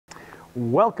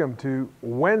Welcome to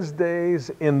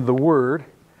Wednesdays in the Word,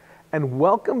 and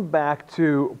welcome back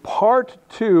to part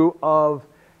 2 of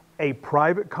a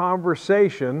private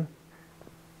conversation,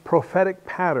 Prophetic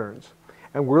Patterns.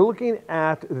 And we're looking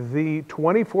at the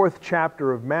 24th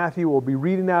chapter of Matthew. We'll be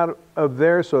reading out of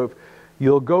there, so if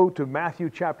you'll go to Matthew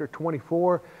chapter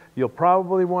 24, you'll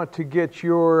probably want to get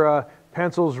your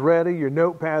pencils ready, your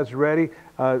notepads ready.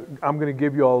 I'm going to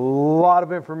give you a lot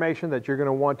of information that you're going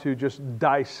to want to just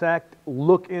dissect,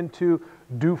 look into,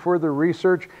 do further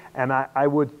research, and I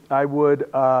would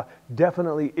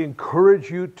definitely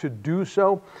encourage you to do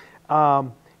so.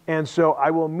 And so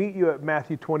I will meet you at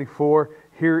Matthew 24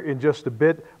 here in just a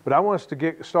bit, but I want us to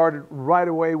get started right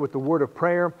away with the word of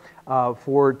prayer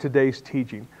for today's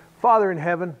teaching. Father in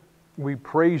heaven, we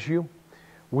praise you,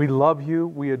 we love you,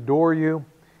 we adore you.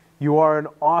 You are an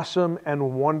awesome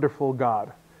and wonderful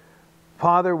God.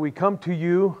 Father, we come to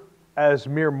you as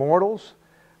mere mortals.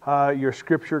 Your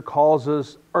scripture calls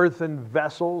us earthen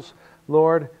vessels.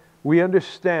 Lord, we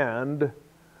understand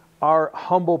our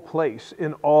humble place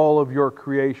in all of your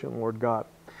creation, Lord God.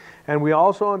 And we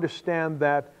also understand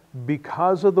that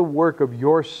because of the work of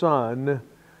your Son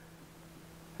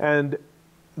and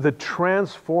the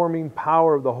transforming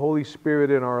power of the Holy Spirit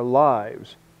in our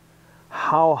lives,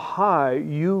 how high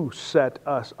you set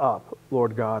us up,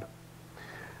 Lord God.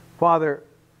 Father,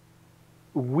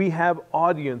 we have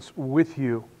audience with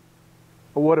you.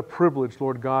 What a privilege,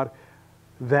 Lord God,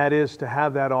 that is to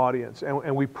have that audience.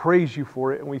 And we praise you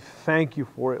for it, and we thank you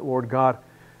for it, Lord God.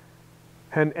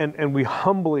 And we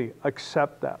humbly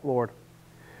accept that, Lord.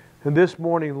 And this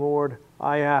morning, Lord,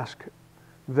 I ask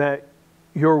that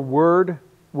your word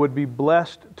would be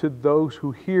blessed to those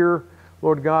who hear,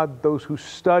 Lord God, those who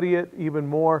study it even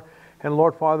more. And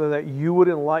Lord Father, that you would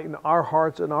enlighten our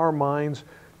hearts and our minds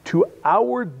to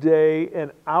our day and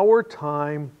our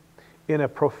time in a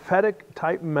prophetic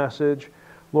type message,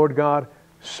 Lord God,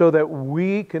 so that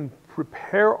we can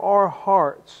prepare our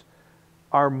hearts,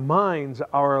 our minds,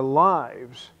 our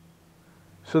lives,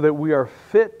 so that we are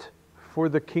fit for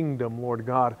the kingdom, Lord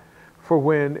God, for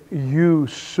when you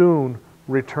soon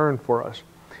return for us.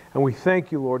 And we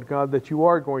thank you, Lord God, that you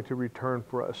are going to return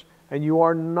for us, and you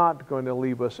are not going to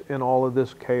leave us in all of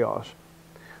this chaos.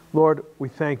 Lord, we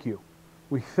thank you.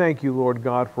 We thank you, Lord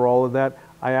God, for all of that.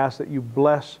 I ask that you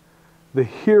bless the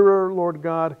hearer, Lord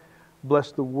God.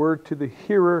 Bless the word to the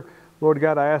hearer. Lord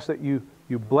God, I ask that you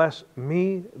bless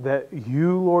me, that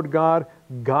you, Lord God,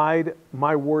 guide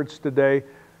my words today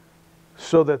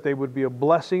so that they would be a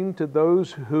blessing to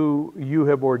those who you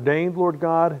have ordained, Lord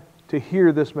God, to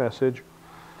hear this message.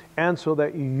 And so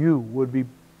that you would be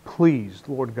pleased,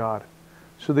 Lord God,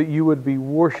 so that you would be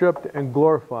worshiped and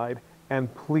glorified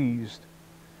and pleased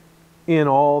in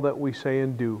all that we say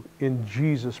and do. In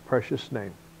Jesus' precious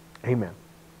name, amen.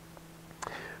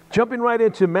 Jumping right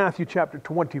into Matthew chapter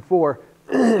 24,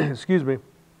 excuse me. I'm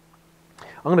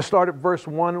going to start at verse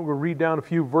 1. We'll read down a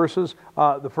few verses,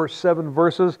 the first 7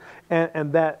 verses,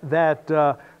 and that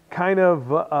kind of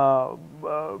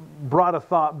brought a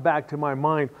thought back to my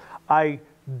mind. I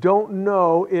don't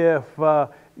know if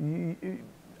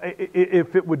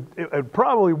it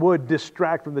probably would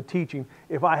distract from the teaching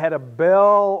if I had a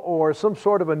bell or some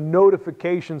sort of a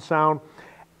notification sound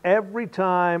every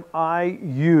time I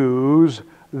use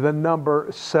the number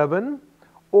 7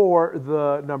 or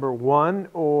the number 1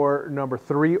 or number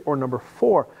 3 or number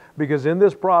 4. Because in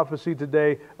this prophecy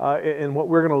today, and what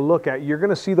we're going to look at, you're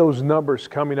going to see those numbers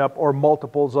coming up, or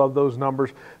multiples of those numbers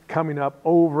coming up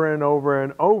over and over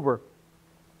and over.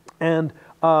 And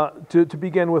to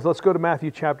begin with, let's go to Matthew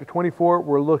chapter 24.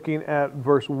 We're looking at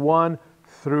verse 1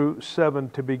 through 7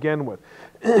 to begin with.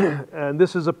 And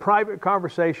this is a private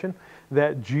conversation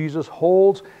that Jesus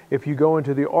holds. If you go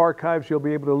into the archives, you'll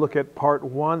be able to look at part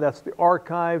 1. That's the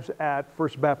archives at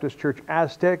First Baptist Church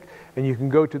Aztec. And you can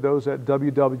go to those at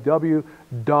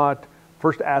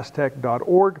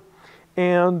www.firstaztec.org.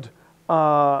 And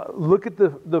look at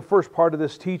the first part of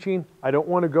this teaching. I don't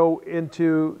want to go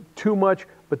into too much,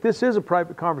 but this is a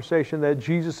private conversation that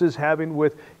Jesus is having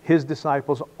with his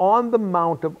disciples on the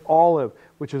Mount of Olives,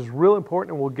 which is real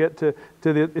important, and we'll get to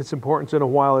its importance in a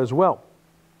while as well.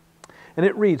 And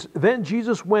it reads, "Then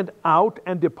Jesus went out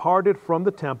and departed from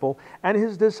the temple, and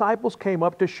his disciples came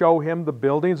up to show him the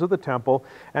buildings of the temple.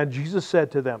 And Jesus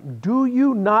said to them, 'Do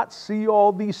you not see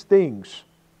all these things?'"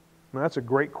 Now, that's a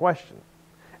great question.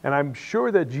 And I'm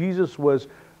sure that Jesus was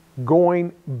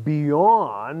going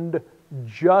beyond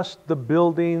just the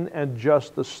building and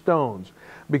just the stones.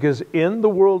 Because in the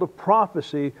world of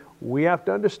prophecy, we have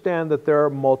to understand that there are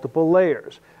multiple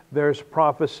layers. There's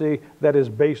prophecy that is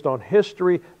based on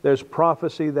history. There's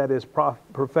prophecy that is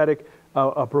prophetic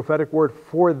a prophetic word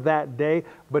for that day,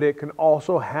 but it can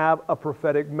also have a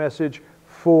prophetic message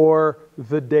for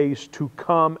the days to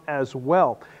come as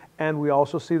well. And we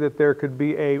also see that there could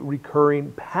be a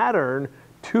recurring pattern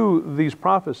to these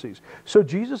prophecies. So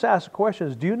Jesus asks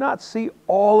questions, do you not see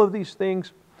all of these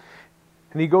things?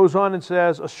 And he goes on and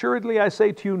says, assuredly I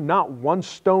say to you, not one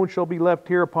stone shall be left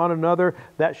here upon another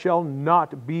that shall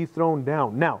not be thrown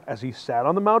down. Now, as he sat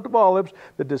on the Mount of Olives,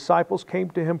 the disciples came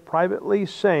to him privately,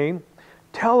 saying,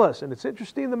 tell us, and it's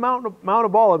interesting, the Mount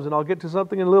of Olives, and I'll get to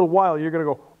something in a little while, you're going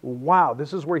to go, wow,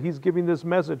 this is where he's giving this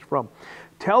message from.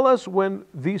 Tell us when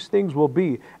these things will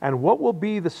be, and what will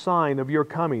be the sign of your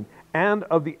coming, and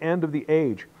of the end of the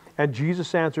age. And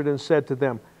Jesus answered and said to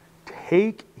them,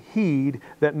 take heed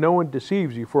that no one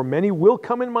deceives you, for many will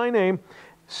come in my name,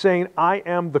 saying, I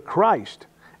am the Christ,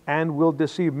 and will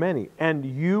deceive many. And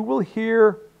you will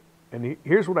hear, and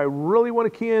here's what I really want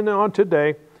to key in on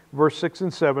today, verse 6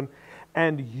 and 7,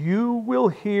 and you will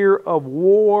hear of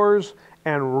wars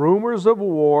and rumors of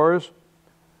wars.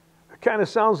 It kind of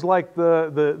sounds like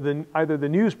either the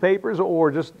newspapers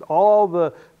or just all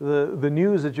the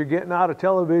news that you're getting out of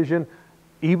television,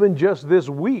 even just this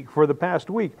week, for the past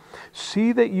week.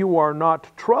 See that you are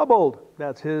not troubled.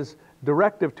 That's his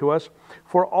directive to us.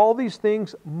 For all these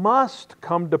things must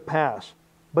come to pass,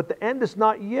 but the end is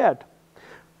not yet.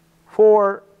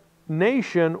 For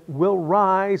nation will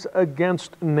rise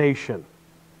against nation,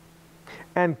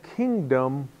 and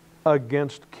kingdom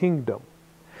against kingdom.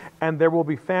 And there will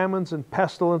be famines and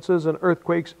pestilences and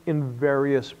earthquakes in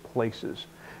various places.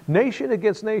 Nation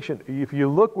against nation. If you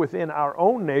look within our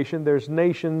own nation, there's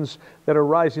nations that are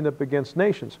rising up against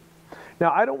nations.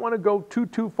 Now, I don't want to go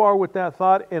too far with that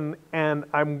thought, and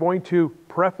I'm going to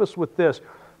preface with this,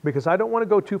 because I don't want to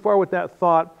go too far with that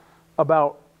thought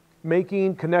about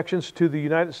making connections to the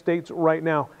United States right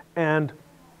now and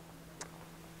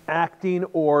acting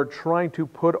or trying to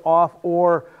put off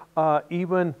or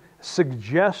even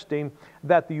suggesting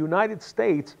that the United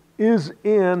States is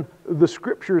in the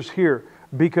scriptures here.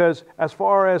 Because as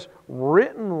far as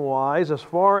written-wise, as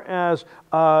far as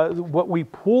what we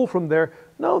pull from there,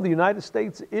 no, the United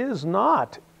States is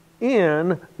not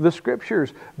in the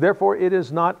scriptures. Therefore, it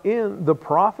is not in the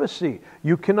prophecy.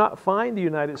 You cannot find the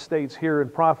United States here in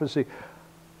prophecy.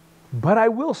 But I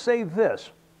will say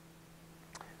this.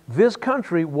 This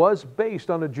country was based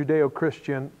on a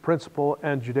Judeo-Christian principle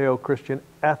and Judeo-Christian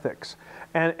ethics.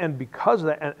 And because of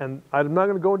that, and I'm not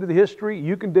going to go into the history,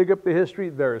 you can dig up the history,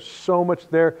 there is so much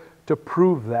there to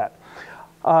prove that.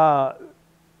 From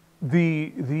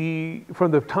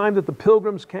the time that the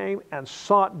pilgrims came and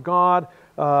sought God,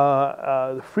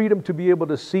 the freedom to be able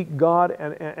to seek God,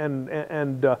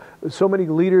 and so many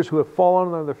leaders who have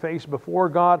fallen on their face before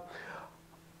God.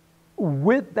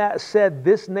 With that said,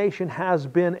 this nation has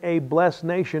been a blessed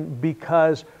nation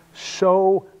because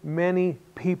so many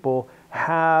people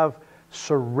have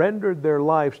surrendered their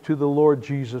lives to the Lord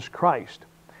Jesus Christ.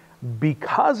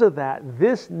 Because of that,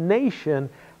 this nation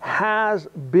has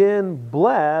been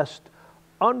blessed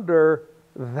under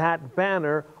that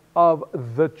banner of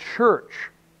the church.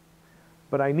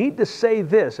 But I need to say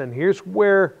this, and here's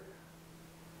where,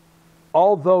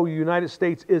 although the United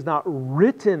States is not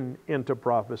written into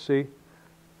prophecy,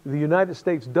 the United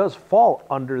States does fall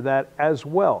under that as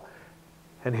well.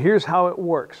 And here's how it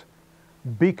works.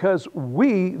 Because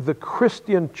we, the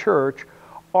Christian church,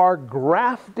 are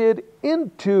grafted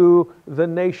into the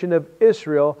nation of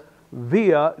Israel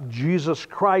via Jesus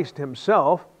Christ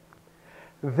himself,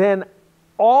 then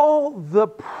all the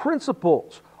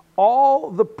principles,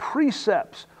 all the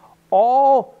precepts,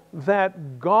 all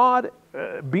that God,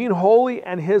 being holy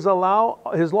and His law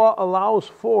allows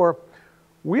for,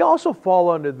 we also fall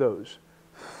under those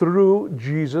through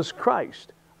Jesus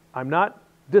Christ. I'm not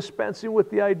dispensing with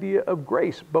the idea of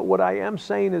grace, but what I am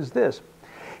saying is this.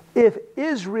 If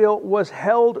Israel was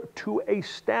held to a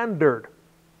standard,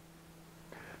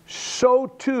 so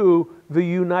too the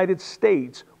United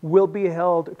States will be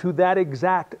held to that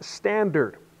exact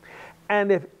standard.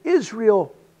 And if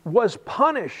Israel was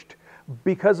punished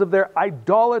because of their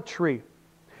idolatry,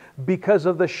 because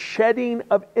of the shedding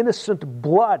of innocent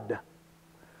blood,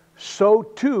 so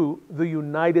too the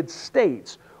United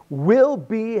States will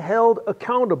be held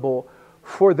accountable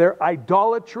for their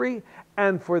idolatry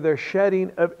and for their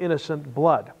shedding of innocent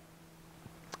blood.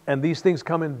 And these things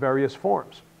come in various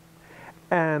forms.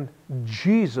 And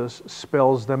Jesus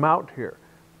spells them out here.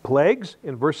 Plagues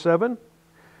in verse 7,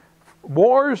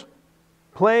 wars,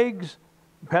 plagues,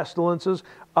 pestilences,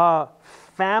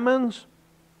 famines,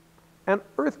 and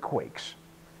earthquakes.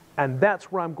 And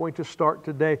that's where I'm going to start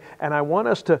today. And I want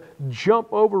us to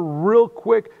jump over real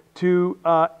quick to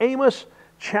Amos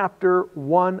chapter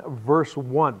 1, verse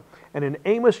 1. And in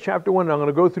Amos chapter 1, I'm going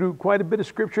to go through quite a bit of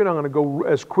scripture, and I'm going to go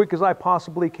as quick as I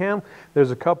possibly can.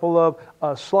 There's a couple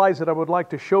of slides that I would like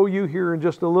to show you here in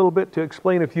just a little bit to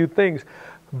explain a few things.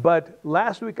 But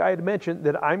last week I had mentioned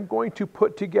that I'm going to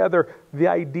put together the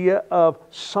idea of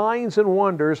signs and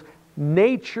wonders,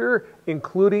 nature,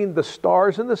 including the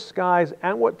stars in the skies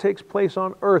and what takes place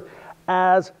on earth,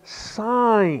 as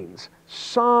signs.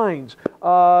 Signs.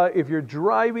 If you're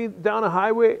driving down a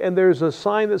highway and there's a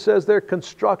sign that says there,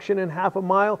 construction in half a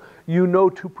mile, you know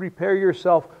to prepare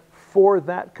yourself for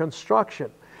that construction.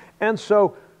 And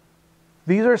so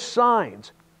these are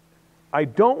signs. I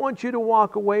don't want you to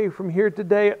walk away from here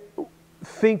today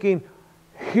thinking,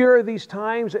 here are these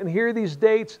times and here are these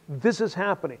dates, this is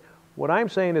happening. What I'm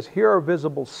saying is here are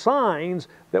visible signs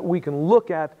that we can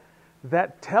look at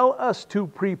that tell us to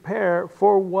prepare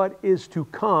for what is to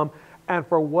come and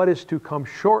for what is to come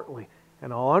shortly.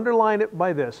 And I'll underline it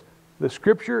by this. The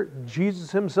scripture,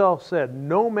 Jesus himself said,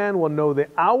 no man will know the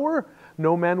hour,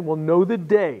 no man will know the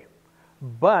day.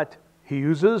 But he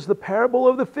uses the parable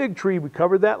of the fig tree, we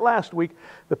covered that last week,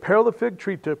 the parable of the fig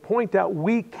tree to point out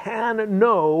we can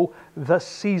know the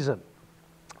season.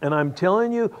 And I'm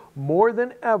telling you, more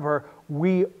than ever,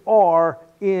 we are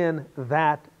in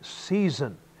that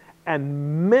season.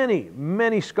 And many,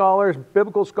 many scholars,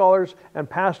 biblical scholars and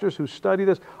pastors who study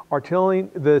this are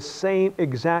telling the same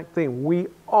exact thing. We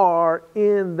are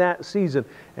in that season.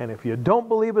 And if you don't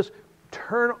believe us,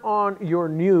 turn on your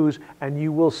news and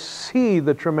you will see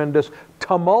the tremendous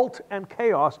tumult and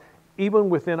chaos even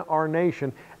within our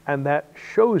nation. And that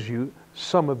shows you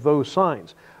some of those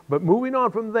signs. But moving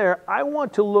on from there, I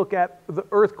want to look at the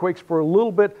earthquakes for a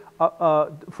little bit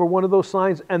for one of those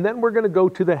signs, and then we're going to go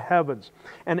to the heavens.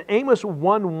 And Amos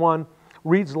 1:1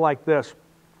 reads like this.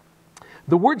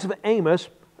 The words of Amos,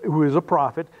 who is a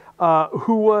prophet,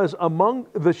 who was among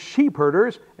the sheep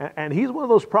herders, and he's one of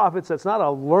those prophets that's not a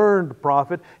learned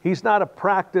prophet. He's not a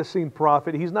practicing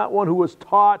prophet. He's not one who was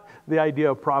taught the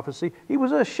idea of prophecy. He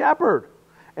was a shepherd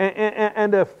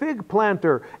and a fig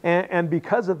planter, and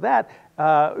because of that,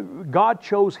 God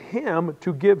chose him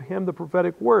to give him the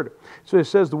prophetic word. So it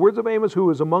says, the words of Amos, who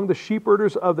was among the sheep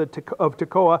herders of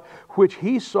Tekoa, which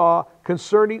he saw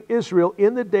concerning Israel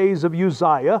in the days of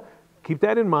Uzziah, keep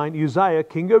that in mind, Uzziah,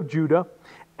 king of Judah,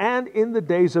 and in the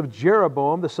days of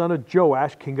Jeroboam, the son of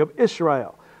Joash, king of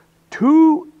Israel,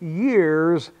 2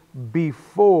 years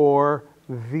before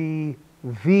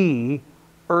the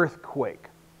earthquake.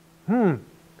 Now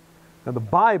the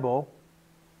Bible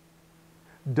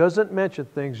doesn't mention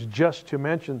things just to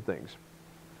mention things.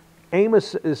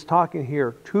 Amos is talking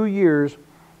here 2 years.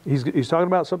 He's talking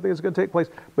about something that's going to take place,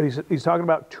 but he's talking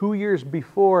about 2 years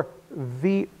before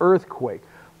the earthquake.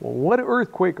 Well, what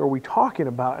earthquake are we talking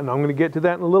about? And I'm going to get to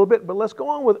that in a little bit, but let's go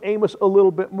on with Amos a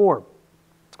little bit more.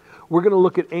 We're going to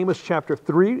look at Amos chapter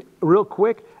 3 real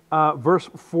quick, verse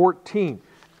 14.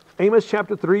 Amos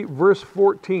chapter 3, verse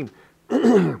 14.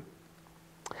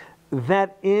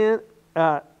 That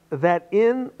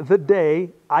in the day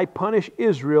I punish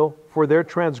Israel for their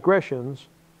transgressions,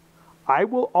 I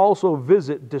will also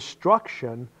visit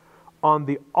destruction on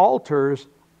the altars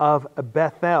of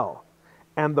Bethel,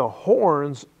 and the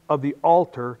horns of the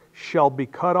altar shall be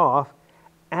cut off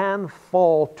and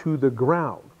fall to the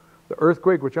ground. The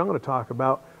earthquake, which I'm going to talk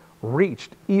about,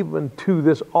 reached even to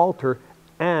this altar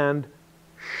and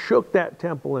shook that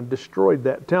temple and destroyed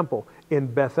that temple in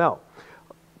Bethel.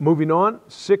 Moving on,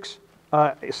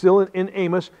 still in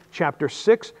Amos chapter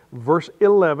 6, verse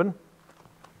 11.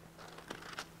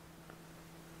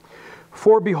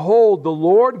 For behold, the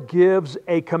Lord gives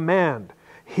a command.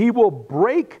 He will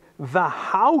break the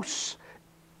house,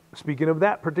 speaking of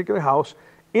that particular house,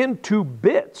 into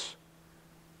bits.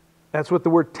 That's what the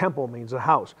word temple means, a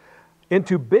house.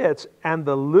 Into bits, and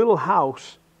the little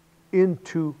house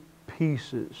into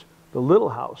pieces. The little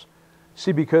house.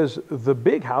 See, because the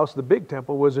big house, the big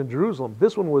temple, was in Jerusalem.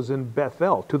 This one was in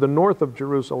Bethel, to the north of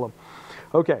Jerusalem.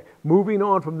 Okay, moving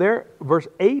on from there, verse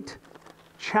 8,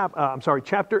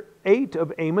 chapter 8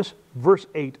 of Amos, verse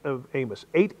 8 of Amos,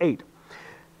 8:8.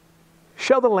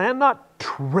 Shall the land not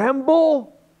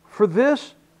tremble for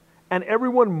this, and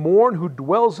everyone mourn who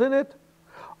dwells in it?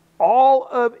 All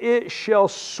of it shall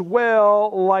swell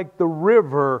like the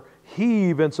river,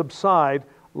 heave and subside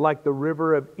like the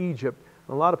river of Egypt.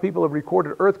 A lot of people have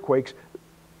recorded earthquakes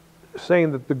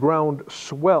saying that the ground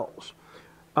swells.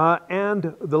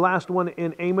 And the last one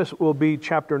in Amos will be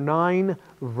chapter 9,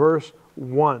 verse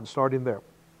 1, starting there.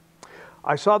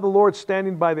 I saw the Lord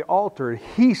standing by the altar.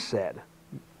 He said,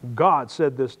 God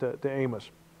said this to Amos,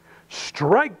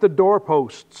 strike the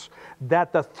doorposts,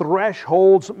 that the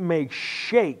thresholds may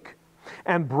shake,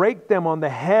 and break them on the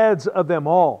heads of them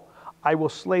all. I will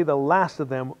slay the last of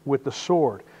them with the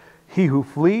sword. He who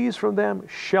flees from them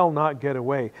shall not get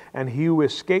away, and he who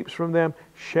escapes from them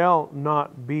shall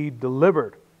not be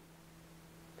delivered.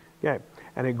 Okay,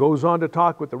 and it goes on to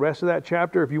talk with the rest of that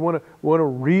chapter. If you want to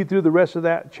read through the rest of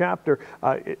that chapter,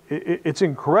 it's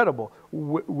incredible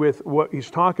with what he's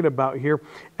talking about here.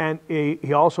 And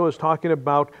he also is talking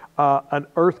about an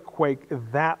earthquake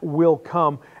that will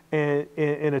come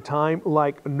in a time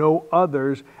like no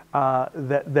others,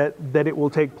 that it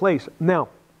will take place. Now,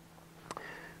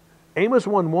 Amos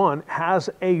 1:1 has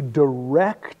a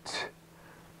direct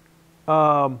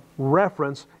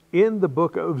reference in the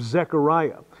book of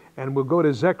Zechariah. And we'll go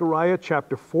to Zechariah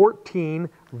chapter 14,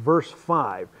 verse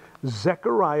 5.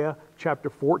 Zechariah chapter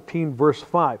 14, verse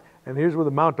 5. And here's where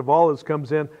the Mount of Olives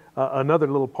comes in, another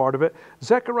little part of it.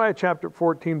 Zechariah chapter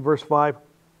 14, verse 5.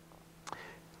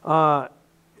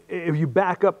 If you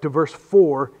back up to verse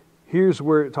 4, here's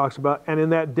where it talks about, and in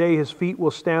that day his feet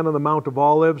will stand on the Mount of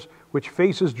Olives, which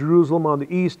faces Jerusalem on the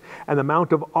east, and the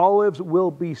Mount of Olives will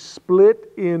be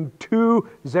split in two.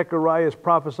 Zechariah is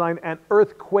prophesying an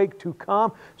earthquake to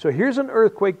come. So here's an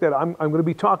earthquake that I'm going to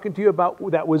be talking to you about,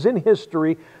 that was in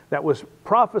history, that was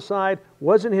prophesied,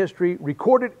 was in history,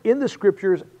 recorded in the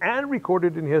scriptures and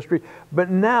recorded in history. But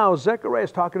now Zechariah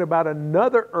is talking about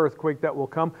another earthquake that will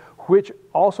come, which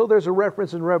also there's a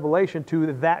reference in Revelation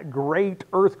to that great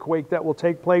earthquake that will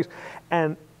take place.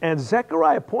 And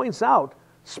Zechariah points out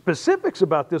specifics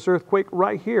about this earthquake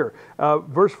right here.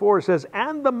 Verse 4 says,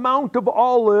 and the Mount of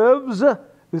Olives,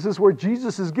 this is where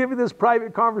Jesus is giving this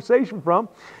private conversation from,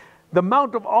 the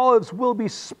Mount of Olives will be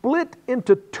split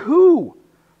into two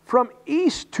from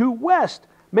east to west,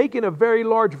 making a very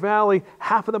large valley.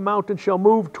 Half of the mountain shall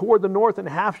move toward the north and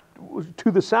half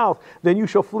to the south. Then you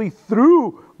shall flee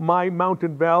through my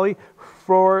mountain valley,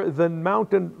 for the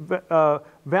mountain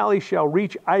valley shall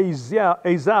reach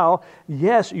Azal.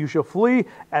 Yes, you shall flee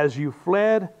as you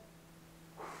fled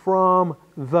from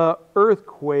the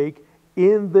earthquake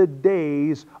in the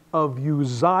days of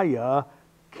Uzziah,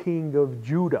 king of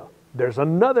Judah. There's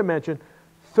another mention,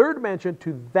 third mention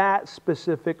to that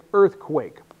specific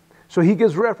earthquake. So he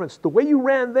gives reference. The way you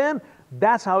ran then,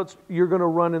 that's how you're going to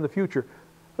run in the future.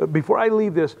 Before I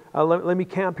leave this, let me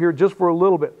camp here just for a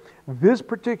little bit. This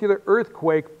particular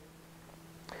earthquake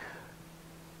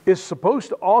is supposed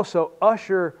to also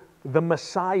usher the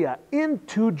Messiah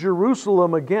into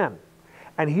Jerusalem again.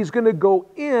 And he's going to go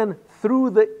in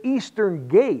through the eastern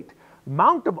gate.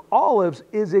 Mount of Olives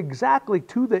is exactly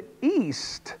to the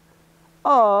east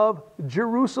of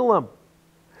Jerusalem.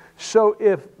 So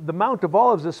if the Mount of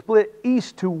Olives is split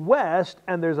east to west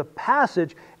and there's a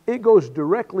passage, it goes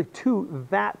directly to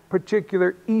that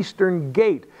particular eastern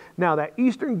gate. Now that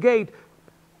eastern gate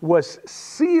was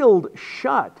sealed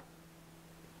shut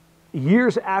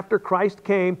years after Christ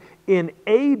came in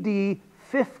AD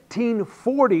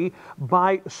 1540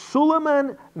 by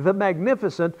Suleiman the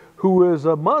Magnificent, who was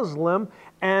a Muslim,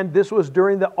 and this was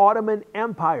during the Ottoman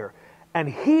Empire. And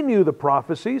he knew the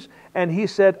prophecies, and he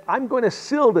said, I'm going to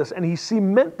seal this. And he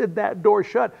cemented that door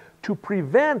shut to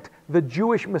prevent the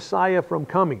Jewish Messiah from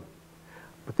coming.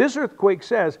 But this earthquake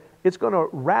says it's going to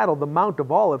rattle the Mount of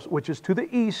Olives, which is to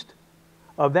the east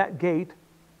of that gate,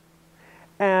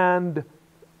 and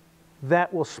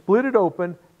that will split it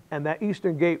open, and that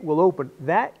eastern gate will open.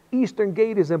 That eastern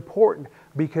gate is important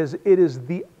because it is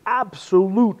the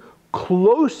absolute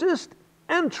closest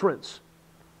entrance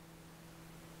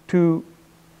to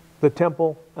the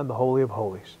temple and the Holy of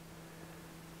Holies.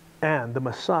 And the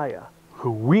Messiah,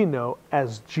 who we know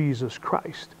as Jesus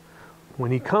Christ,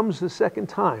 when he comes the second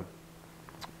time,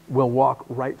 will walk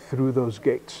right through those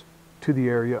gates to the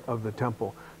area of the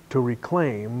temple to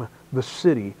reclaim the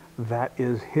city that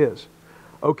is his.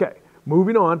 Okay,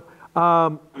 moving on.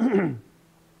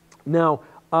 Now,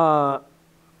 I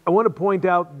want to point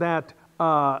out that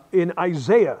in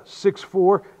Isaiah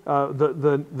 6:4,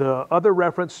 the other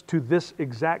reference to this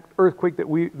exact earthquake that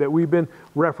we've been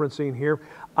referencing here,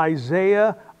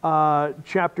 Isaiah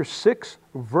chapter 6,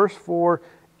 verse 4.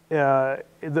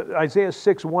 Isaiah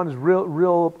 6:1 is real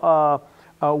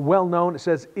well known. It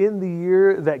says, in the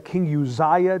year that King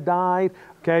Uzziah died.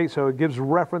 Okay, so it gives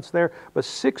reference there. But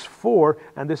 6:4,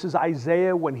 and this is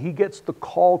Isaiah when he gets the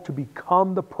call to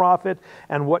become the prophet,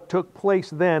 and what took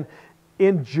place then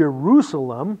in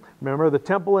Jerusalem. Remember, the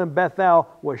temple in Bethel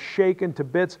was shaken to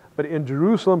bits, but in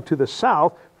Jerusalem to the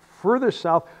south, further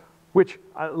south, which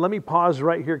let me pause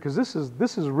right here because this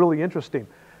is really interesting.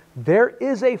 There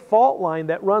is a fault line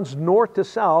that runs north to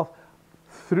south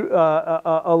through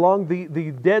along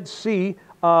the Dead Sea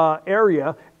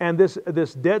area, and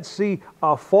this Dead Sea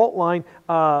fault line,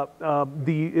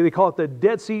 they call it the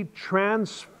Dead Sea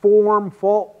Transform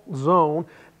Fault Zone.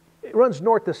 It runs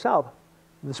north to south.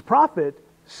 This prophet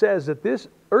says that this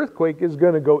earthquake is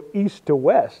going to go east to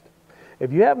west.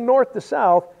 If you have north to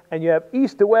south and you have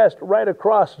east to west right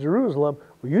across Jerusalem,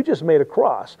 well, you just made a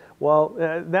cross. Well,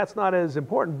 that's not as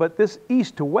important, but this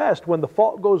east to west, when the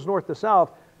fault goes north to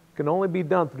south, can only be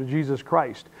done through Jesus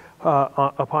Christ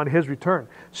upon his return.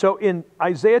 So in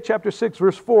Isaiah chapter 6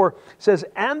 verse 4 it says,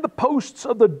 "And the posts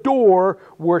of the door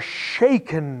were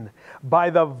shaken by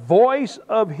the voice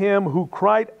of him who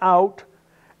cried out,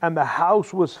 and the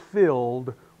house was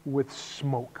filled with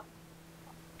smoke."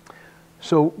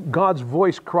 So God's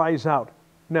voice cries out.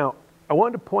 Now, I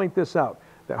wanted to point this out,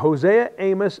 that Hosea,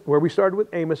 Amos, where we started with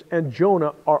Amos, and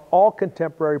Jonah are all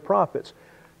contemporary prophets.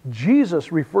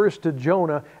 Jesus refers to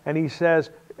Jonah, and he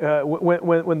says,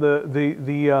 when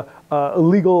the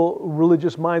illegal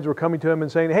religious minds were coming to him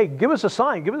and saying, "Hey, give us a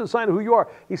sign of who you are,"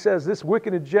 he says, "This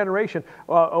wicked generation,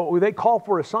 they call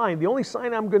for a sign. The only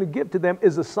sign I'm going to give to them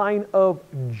is the sign of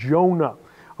Jonah."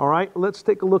 All right, let's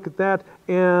take a look at that,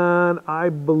 and I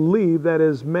believe that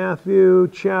is Matthew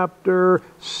chapter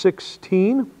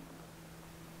 16.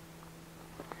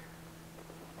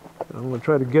 I'm going to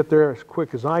try to get there as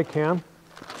quick as I can.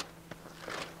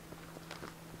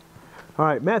 All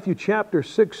right, Matthew chapter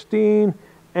 16,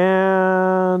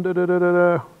 and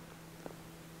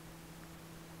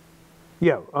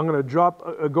yeah, I'm going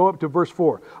to go up to verse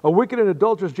 4. "A wicked and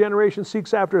adulterous generation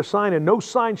seeks after a sign, and no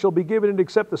sign shall be given it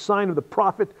except the sign of the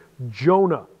prophet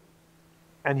Jonah.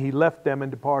 And he left them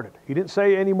and departed." He didn't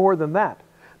say any more than that.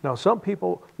 Now, some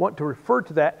people want to refer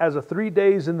to that as a 3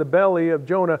 days in the belly of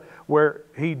Jonah where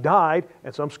he died,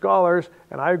 and some scholars,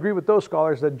 and I agree with those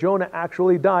scholars, that Jonah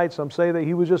actually died. Some say that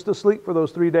he was just asleep for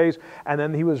those 3 days, and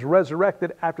then he was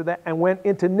resurrected after that and went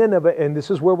into Nineveh, and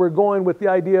this is where we're going with the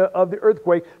idea of the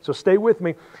earthquake, so stay with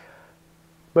me.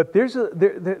 But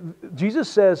Jesus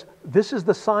says, this is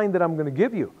the sign that I'm going to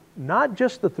give you. Not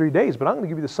just the 3 days, but I'm going to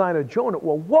give you the sign of Jonah.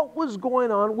 Well, what was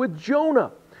going on with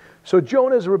Jonah? So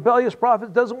Jonah is a rebellious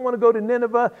prophet, doesn't want to go to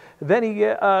Nineveh. Then he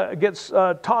gets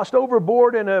tossed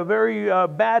overboard in a very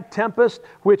bad tempest,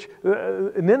 which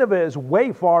Nineveh is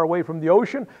way far away from the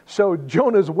ocean. So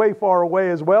Jonah's way far away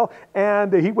as well.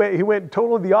 And he went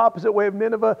totally the opposite way of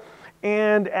Nineveh.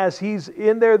 And as he's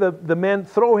in there, the men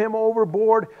throw him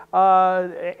overboard,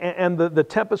 and the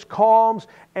tempest calms,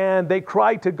 and they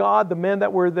cry to God, the men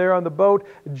that were there on the boat.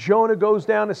 Jonah goes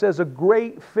down, and says a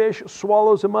great fish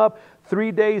swallows him up.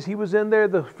 3 days he was in there,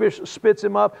 the fish spits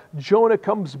him up. Jonah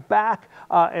comes back,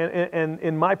 and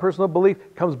in my personal belief,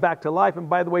 comes back to life. And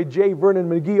by the way, J. Vernon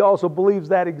McGee also believes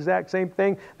that exact same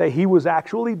thing, that he was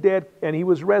actually dead and he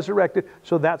was resurrected.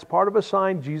 So that's part of a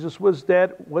sign. Jesus was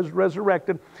dead, was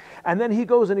resurrected. And then he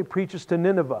goes and he preaches to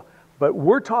Nineveh. But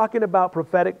we're talking about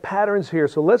prophetic patterns here.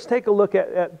 So let's take a look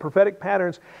at prophetic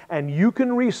patterns, and you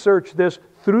can research this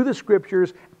through the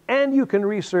scriptures, and you can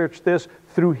research this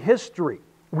through history,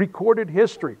 recorded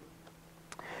history.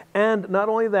 And not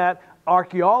only that,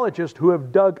 archaeologists who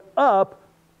have dug up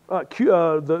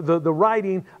the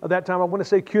writing of that time, I want to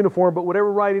say cuneiform, but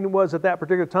whatever writing it was at that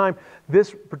particular time,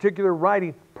 this particular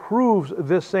writing proves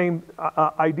this same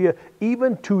idea.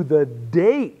 Even to the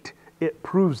date, it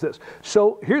proves this.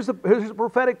 So here's the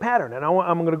prophetic pattern, and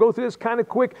I'm going to go through this kind of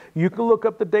quick. You can look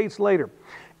up the dates later.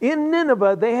 In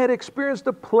Nineveh, they had experienced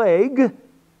a plague.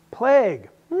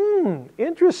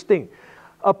 Interesting.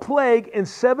 A plague in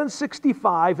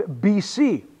 765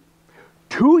 BC.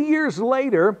 2 years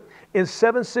later, in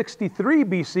 763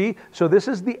 BC, so this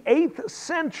is the 8th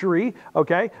century,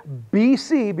 okay,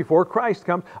 BC, before Christ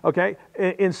comes, okay,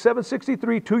 in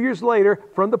 763, 2 years later,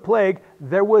 from the plague,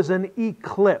 there was an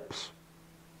eclipse.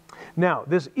 Now,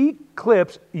 this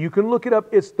eclipse, you can look it up,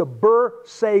 it's the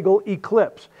Bur-Sagal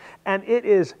eclipse, and it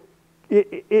is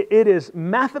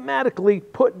mathematically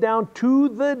put down to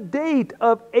the date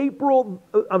of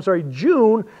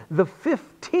June the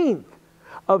 15th.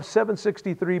 Of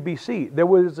 763 BC. There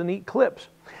was an eclipse.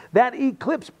 That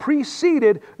eclipse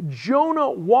preceded Jonah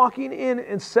walking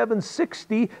in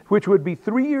 760, which would be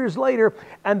 3 years later,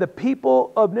 and the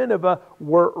people of Nineveh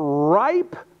were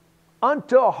ripe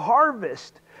unto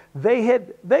harvest. They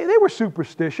were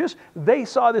superstitious. They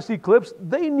saw this eclipse.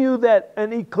 They knew that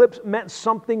an eclipse meant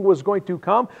something was going to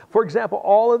come. For example,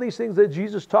 all of these things that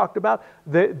Jesus talked about,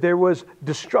 there was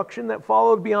destruction that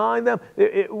followed behind them.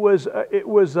 It was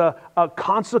a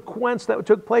consequence that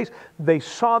took place. They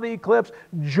saw the eclipse.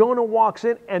 Jonah walks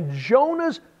in, and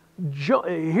here's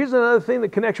another thing, the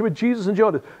connection with Jesus and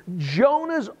Jonah.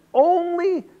 Jonah's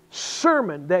only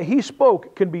sermon that he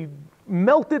spoke can be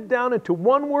melted down into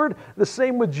one word, the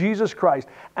same with Jesus Christ.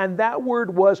 And that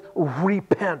word was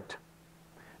repent.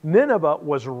 Nineveh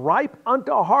was ripe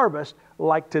unto harvest,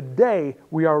 like today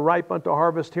we are ripe unto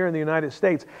harvest here in the United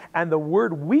States. And the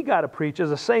word we got to preach is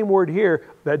the same word here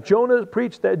that Jonah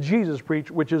preached, that Jesus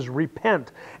preached, which is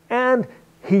repent. And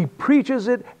he preaches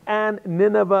it, and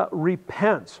Nineveh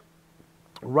repents.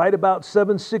 Right about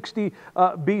 760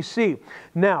 BC.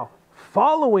 Now,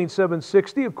 following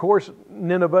 760, of course,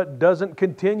 Nineveh doesn't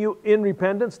continue in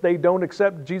repentance. They don't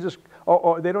accept Jesus,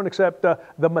 or they don't accept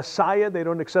the Messiah. They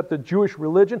don't accept the Jewish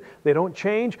religion. They don't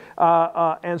change.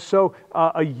 And so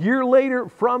a year later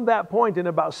from that point, in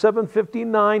about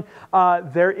 759,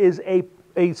 there is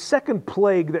a second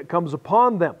plague that comes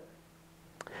upon them.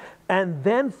 And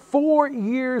then 4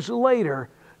 years later,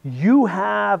 you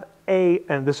have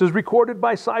and this is recorded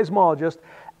by seismologists,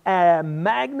 a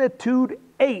magnitude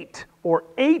 8 or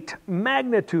 8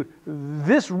 magnitude.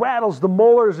 This rattles the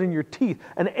molars in your teeth.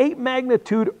 An 8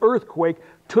 magnitude earthquake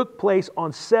took place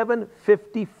on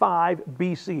 755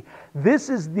 BC. This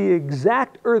is the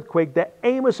exact earthquake that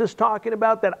Amos is talking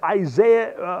about, that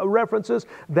Isaiah references,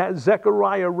 that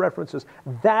Zechariah references.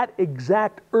 That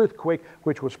exact earthquake,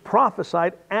 which was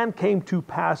prophesied and came to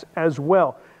pass as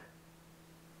well,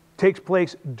 takes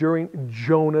place during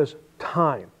Jonah's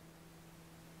time.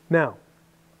 Now,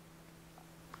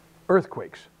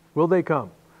 earthquakes, will they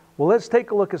come? Well, let's take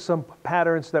a look at some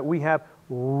patterns that we have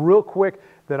real quick,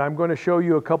 that I'm going to show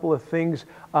you a couple of things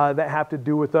that have to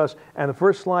do with us. And the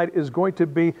first slide is going to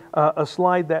be a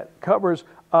slide that covers,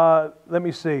 let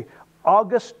me see,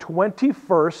 August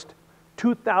 21st,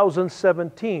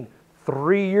 2017,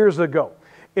 3 years ago.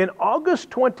 In August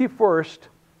 21st,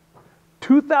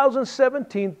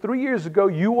 2017, 3 years ago,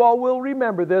 you all will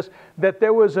remember this, that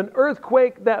there was an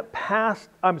earthquake that passed,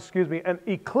 an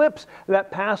eclipse that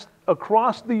passed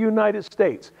across the United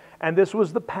States. And this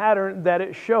was the pattern that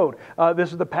it showed.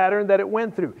 This is the pattern that it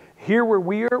went through. Here where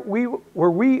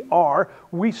we are,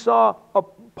 we saw a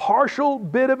partial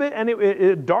bit of it, and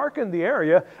it darkened the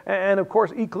area. And of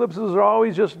course, eclipses are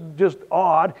always just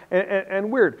odd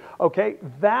and weird. Okay,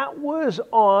 that was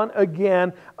on,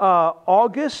 again,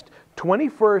 August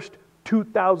 21st,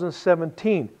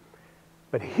 2017.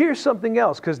 But here's something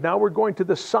else, because now we're going to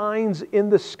the signs in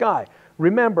the sky.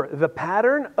 Remember, the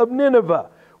pattern of Nineveh.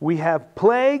 We have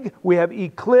plague, we have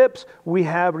eclipse, we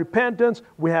have repentance,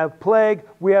 we have plague,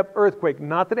 we have earthquake.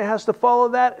 Not that it has to follow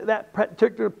that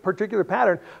particular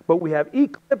pattern, but we have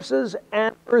eclipses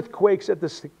and earthquakes at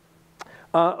this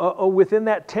within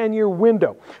that 10-year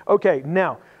window. Okay,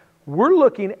 now, we're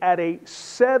looking at a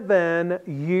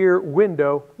 7-year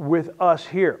window with us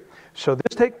here. So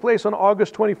this takes place on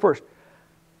August 21st.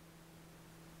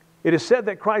 It is said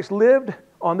that Christ lived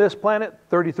on this planet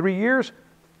 33 years.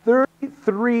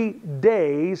 33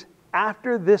 days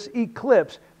after this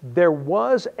eclipse, there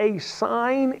was a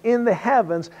sign in the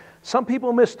heavens. Some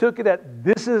people mistook it at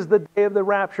this is the day of the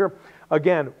rapture.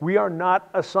 Again, we are not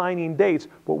assigning dates.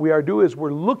 What we are doing is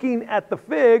we're looking at the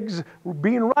figs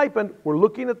being ripened. We're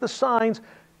looking at the signs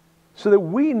so that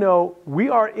we know we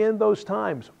are in those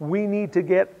times. We need to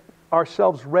get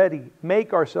ourselves ready,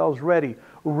 make ourselves ready,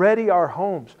 ready our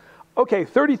homes. Okay,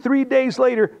 33 days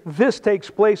later, this takes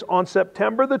place on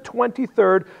September the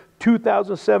 23rd,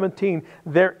 2017.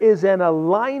 There is an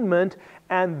alignment,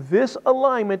 and this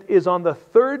alignment is on the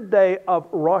 3rd day of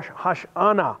Rosh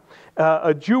Hashanah,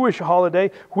 a Jewish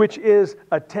holiday, which is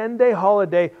a 10-day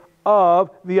holiday of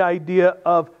the idea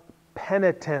of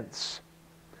penitence.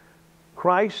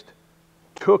 Christ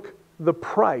took the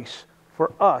price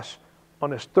for us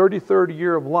on his 33rd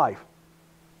year of life.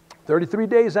 33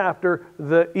 days after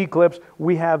the eclipse,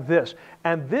 we have this.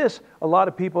 And this, a lot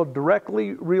of people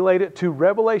directly relate it to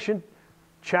Revelation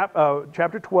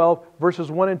chapter 12,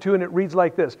 verses 1 and 2, and it reads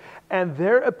like this. And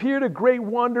there appeared a great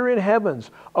wonder in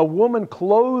heavens, a woman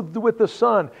clothed with the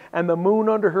sun and the moon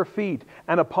under her feet,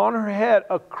 and upon her head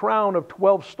a crown of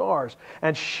 12 stars.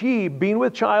 And she, being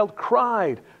with child,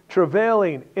 cried,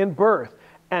 travailing in birth,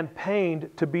 and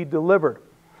pained to be delivered.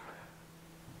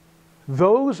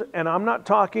 Those, and I'm not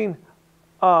talking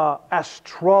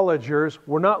astrologers,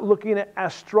 we're not looking at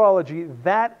astrology,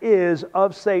 that is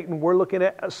of Satan. We're looking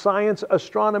at science,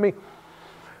 astronomy.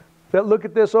 That look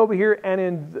at this over here, and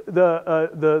in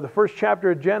the first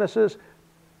chapter of Genesis,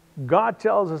 God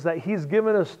tells us that he's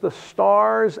given us the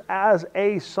stars as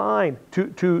a sign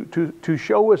to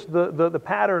show us the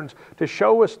patterns, to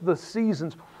show us the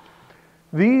seasons.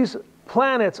 These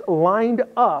planets lined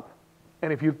up.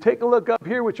 And if you take a look up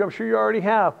here, which I'm sure you already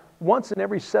have, once in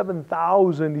every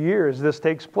 7,000 years this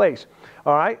takes place.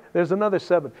 All right, there's another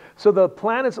 7. So the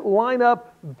planets line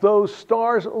up, those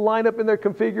stars line up in their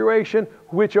configuration,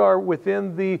 which are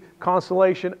within the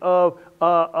constellation of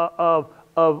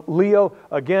Leo.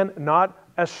 Again, not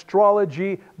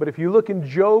astrology, but if you look in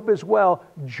Job as well,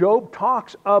 Job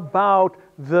talks about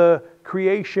the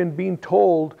creation being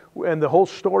told and the whole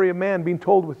story of man being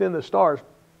told within the stars.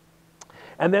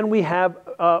 And then we have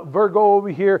Virgo over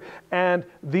here, and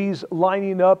these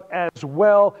lining up as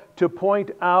well to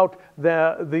point out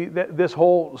this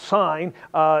whole sign.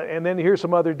 And then here's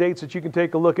some other dates that you can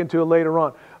take a look into later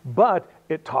on. But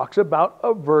it talks about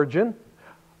a virgin,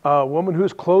 a woman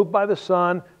who's clothed by the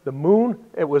sun. The moon,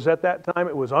 it was at that time,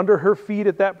 it was under her feet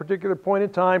at that particular point in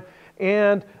time,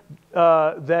 and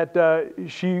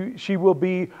she will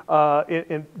be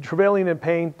in travailing in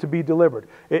pain to be delivered.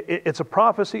 It's a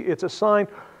prophecy, it's a sign.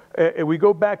 We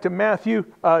go back to Matthew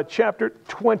chapter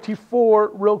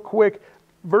 24 real quick.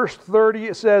 Verse 30,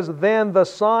 it says, "Then the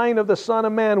sign of the Son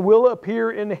of Man will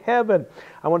appear in heaven."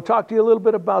 I want to talk to you a little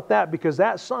bit about that, because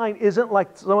that sign isn't like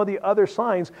some of the other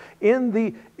signs. In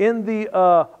the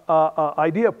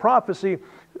idea of prophecy,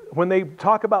 when they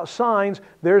talk about signs,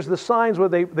 there's the signs where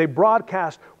they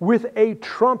broadcast with a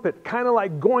trumpet, kind of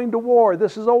like going to war.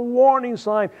 This is a warning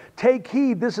sign. Take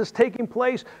heed, this is taking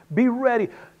place. Be ready.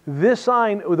 This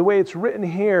sign, the way it's written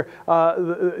here,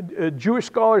 Jewish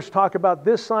scholars talk about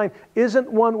this sign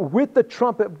isn't one with the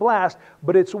trumpet blast,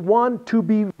 but it's one to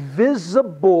be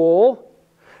visible,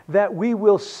 that we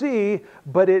will see,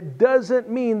 but it doesn't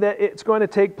mean that it's going to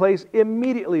take place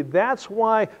immediately. That's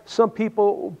why some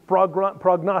people,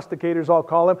 prognosticators I'll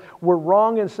call them, were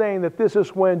wrong in saying that this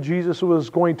is when Jesus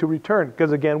was going to return,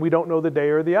 because again, we don't know the day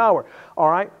or the hour, all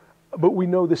right? But we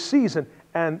know the season,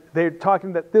 and they're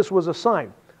talking that this was a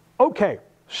sign. Okay,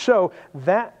 so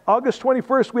that August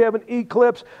 21st, we have an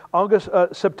eclipse.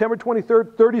 September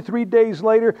 23rd, 33 days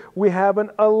later, we have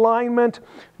an alignment.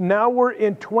 Now we're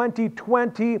in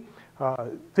 2020.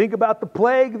 Think about the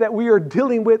plague that we are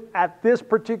dealing with at this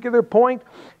particular point.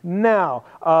 Now,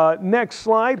 next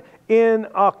slide. In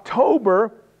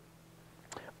October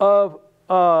of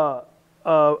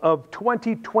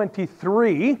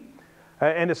 2023,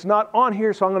 and it's not on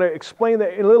here, so I'm going to explain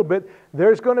that in a little bit.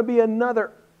 There's going to be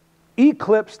another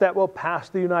eclipse that will pass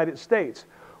the United States.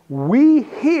 We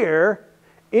here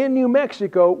in New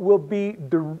Mexico will be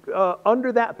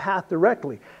under that path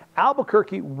directly.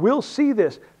 Albuquerque will see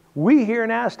this. We here in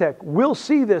Aztec will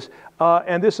see this,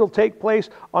 and this will take place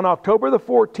on October the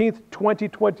 14th,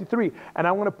 2023. And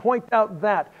I want to point out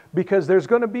that because there's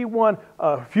going to be one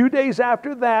a few days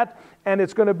after that, and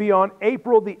it's going to be on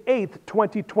April the 8th,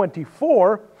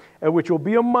 2024, which will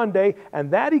be a Monday,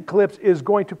 and that eclipse is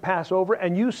going to pass over,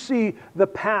 and you see the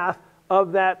path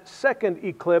of that second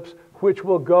eclipse, which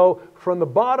will go from the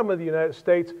bottom of the United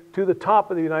States to the top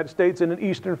of the United States in an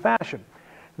eastern fashion.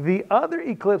 The other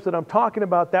eclipse that I'm talking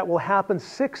about that will happen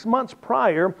 6 months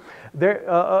prior,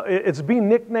 it's being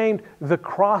nicknamed the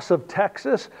Cross of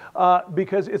Texas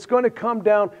because it's going to come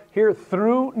down here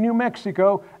through New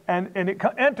Mexico, and it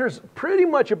enters pretty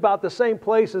much about the same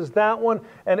place as that one,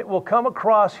 and it will come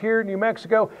across here in New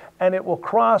Mexico, and it will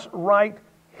cross right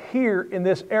here in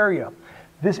this area.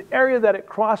 This area that it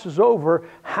crosses over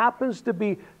happens to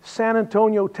be San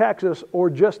Antonio, Texas, or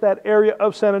just that area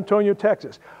of San Antonio,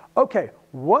 Texas. Okay,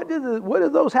 what do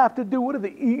those have to do? What do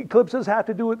the eclipses have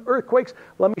to do with earthquakes?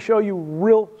 Let me show you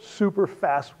real super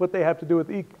fast what they have to do with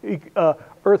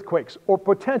earthquakes or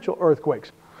potential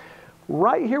earthquakes.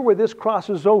 Right here where this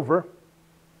crosses over,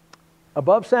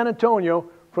 above San Antonio,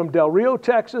 from Del Rio,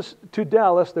 Texas to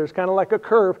Dallas, there's kind of like a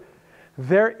curve.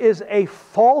 There is a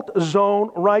fault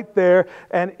zone right there,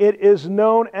 and it is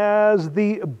known as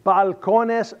the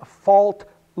Balcones fault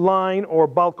line or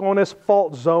Balcones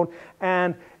fault zone,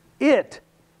 and it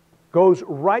goes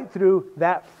right through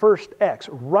that first X.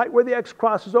 Right where the X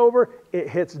crosses over, it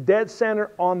hits dead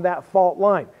center on that fault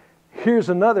line. Here's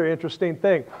another interesting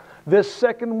thing. This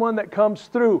second one that comes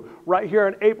through right here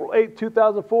on April 8,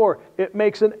 2004, it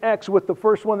makes an X with the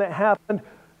first one that happened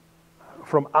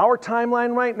from our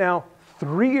timeline right now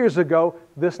 3 years ago.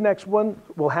 This next one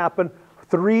will happen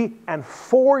 3 and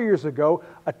 4 years ago,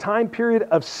 a time period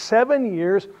of 7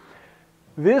 years.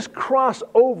 This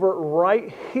crossover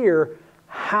right here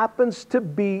happens to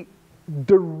be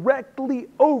directly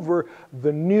over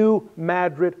the New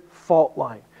Madrid fault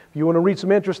line. If you want to read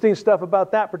some interesting stuff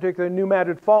about that particular New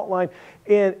Madrid fault line,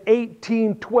 in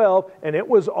 1812, and it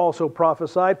was also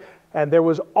prophesied, and there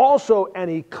was also an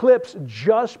eclipse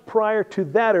just prior to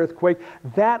that earthquake.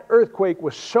 That earthquake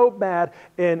was so bad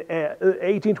in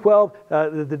 1812,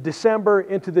 the December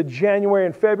into the January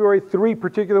and February, three in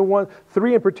particular,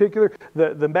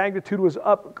 the magnitude was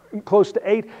up close to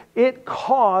 8. It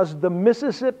caused the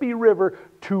Mississippi River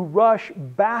to rush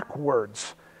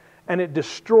backwards, and it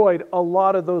destroyed a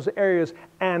lot of those areas,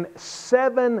 and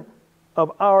 7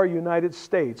 of our United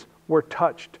States were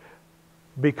touched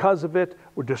because of it,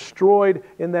 were destroyed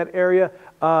in that area.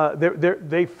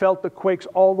 They felt the quakes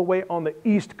all the way on the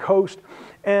East Coast.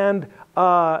 And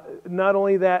not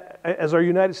only that, as our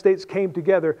United States came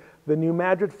together, the New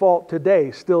Madrid Fault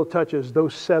today still touches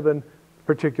those 7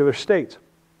 particular states.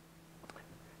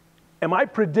 Am I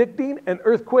predicting an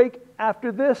earthquake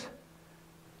after this?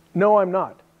 No, I'm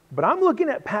not. But I'm looking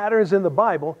at patterns in the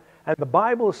Bible, and the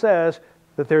Bible says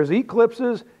that there's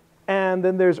eclipses and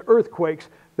then there's earthquakes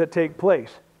that take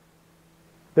place.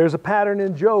 There's a pattern in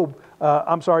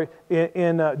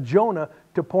in Jonah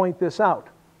to point this out.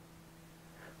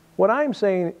 What I'm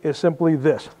saying is simply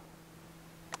this,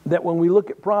 that when we look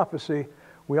at prophecy,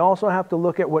 we also have to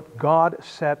look at what God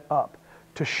set up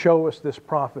to show us this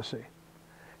prophecy.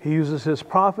 He uses His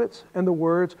prophets and the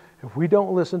words. If we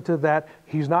don't listen to that,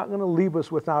 He's not going to leave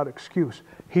us without excuse.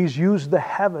 He's used the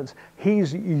heavens.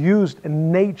 He's used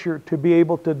nature to be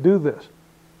able to do this.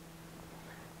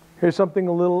 Here's something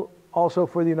a little also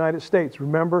for the United States.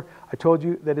 Remember, I told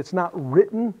you that it's not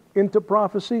written into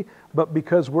prophecy, but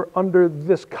because we're under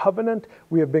this covenant,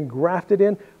 we have been grafted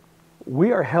in,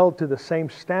 we are held to the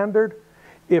same standard.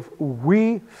 If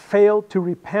we fail to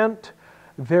repent,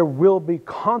 there will be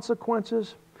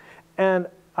consequences. And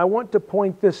I want to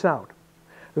point this out,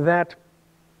 that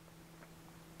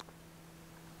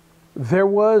there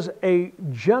was a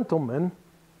gentleman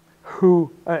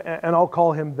who, and I'll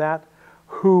call him that,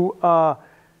 who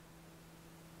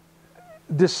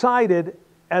decided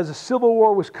as the Civil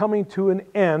War was coming to an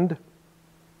end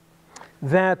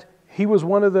that he was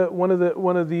one of the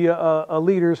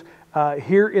leaders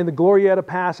here in the Glorieta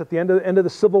Pass at the end of the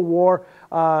Civil War.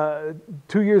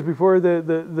 2 years before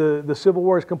the Civil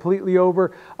War is completely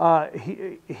over,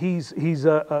 he's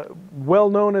well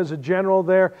known as a general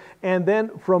there. And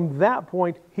then from that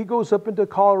point, he goes up into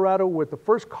Colorado with the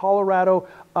 1st Colorado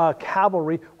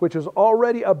Cavalry, which is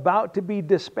already about to be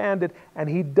disbanded, and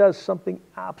he does something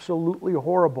absolutely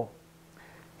horrible.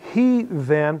 He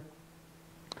then,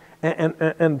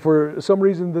 and for some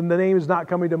reason the name is not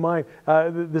coming to mind.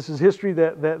 This is history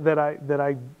that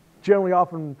I generally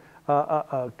often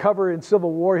cover in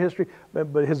Civil War history,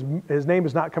 but his name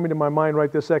is not coming to my mind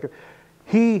right this second.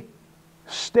 He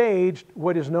staged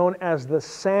what is known as the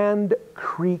Sand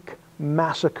Creek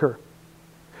Massacre,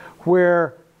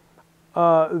 where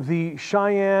the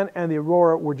Cheyenne and the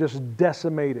Aurora were just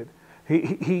decimated.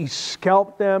 He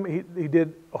scalped them. He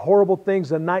did horrible things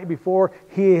the night before.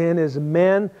 He and his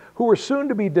men, who were soon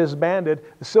to be disbanded,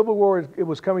 the Civil War, it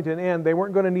was coming to an end. They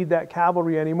weren't going to need that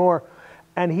cavalry anymore.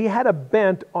 And he had a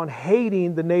bent on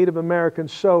hating the Native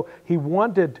Americans, so he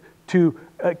wanted to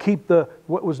keep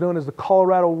what was known as the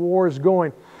Colorado Wars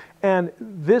going. And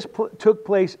this took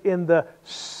place in the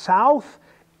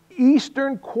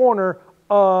southeastern corner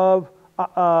of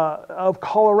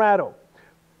Colorado,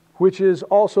 which is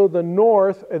also the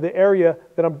north, the area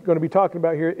that I'm going to be talking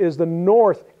about here is the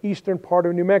northeastern part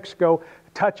of New Mexico,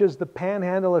 touches the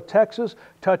panhandle of Texas,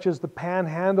 touches the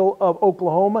panhandle of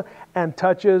Oklahoma, and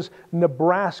touches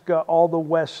Nebraska, all the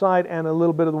west side, and a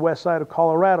little bit of the west side of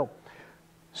Colorado.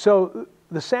 So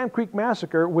the Sand Creek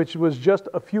Massacre, which was just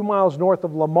a few miles north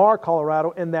of Lamar,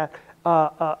 Colorado, in that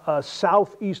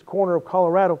southeast corner of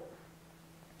Colorado,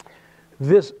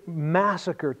 this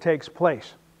massacre takes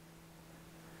place.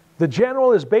 The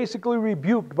general is basically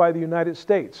rebuked by the United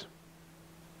States.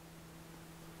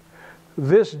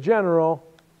 This general,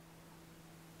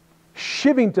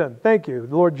 Shivington, thank you,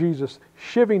 Lord Jesus,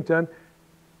 Shivington,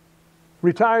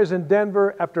 retires in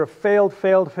Denver after a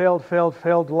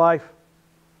failed life.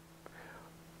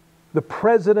 The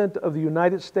President of the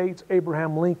United States,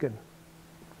 Abraham Lincoln,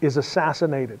 is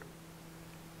assassinated.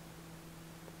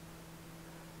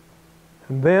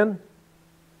 And then,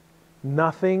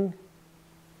 nothing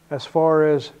as far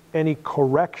as any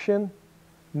correction,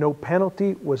 no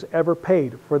penalty was ever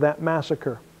paid for that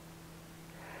massacre.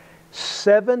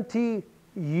 70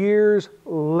 years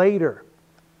later,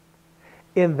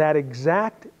 in that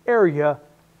exact area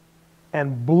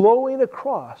and blowing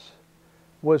across,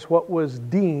 was what was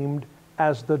deemed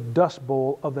as the Dust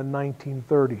Bowl of the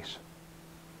 1930s.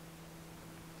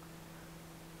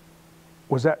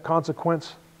 was that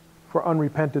consequence for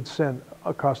unrepented sin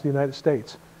across the United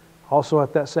States. Also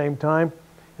at that same time,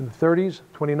 in the 30s,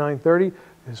 2930,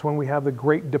 is when we have the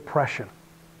Great Depression.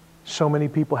 So many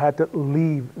people had to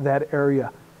leave that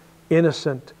area.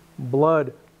 Innocent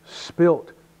blood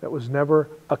spilt that was never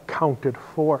accounted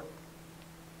for.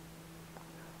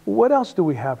 What else do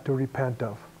we have to repent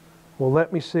of? Well,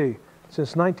 let me see.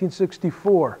 Since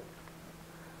 1964,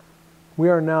 we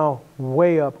are now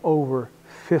way up over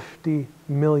 50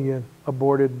 million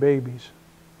aborted babies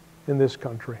in this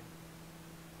country.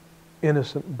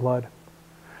 Innocent blood.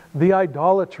 The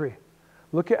idolatry.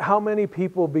 Look at how many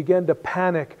people began to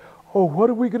panic. Oh, what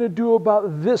are we going to do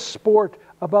about this sport,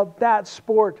 about that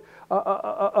sport,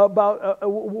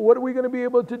 what are we going to be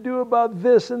able to do about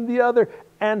this and the other?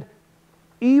 And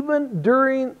even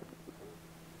during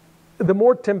the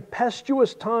more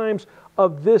tempestuous times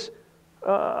of this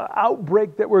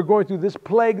outbreak that we're going through, this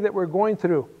plague that we're going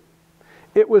through,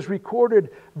 it was recorded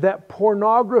that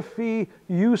pornography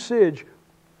usage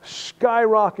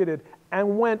skyrocketed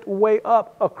and went way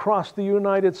up across the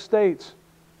United States.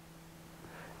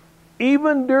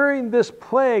 Even during this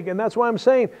plague, and that's why I'm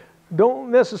saying, don't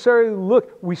necessarily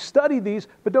look, we study these,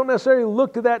 but don't necessarily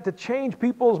look to that to change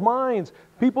people's minds.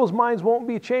 People's minds won't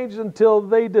be changed until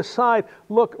they decide,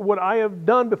 look, what I have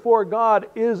done before God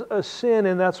is a sin,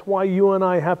 and that's why you and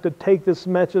I have to take this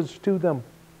message to them.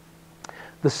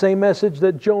 The same message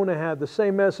that Jonah had, the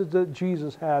same message that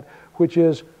Jesus had, which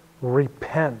is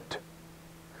repent,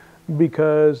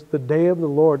 because the day of the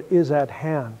Lord is at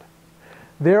hand.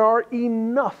 There are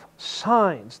enough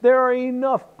signs, there are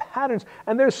enough patterns,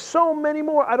 and there's so many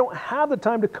more. I don't have the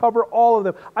time to cover all of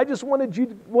them. I just wanted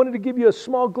to give you a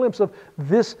small glimpse of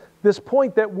this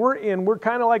point that we're in. We're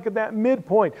kind of like at that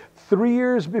midpoint. 3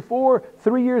 years before,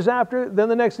 3 years after, then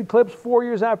the next eclipse, 4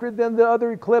 years after, then the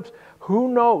other eclipse. Who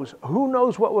knows? Who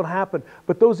knows what will happen?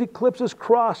 But those eclipses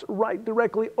cross right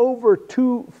directly over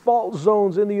 2 fault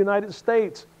zones in the United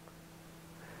States.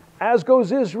 As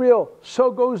goes Israel,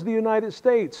 so goes the United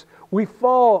States. We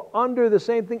fall under the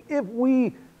same thing if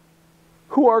we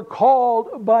who are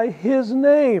called by His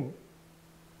name.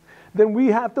 Then we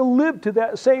have to live to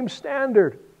that same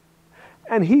standard.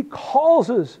 And He calls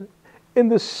us in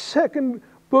the second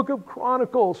book of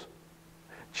Chronicles,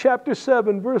 chapter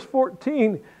 7, verse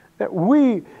 14, that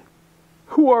we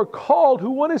who are called,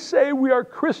 who want to say we are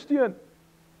Christian,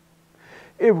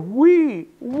 if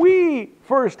we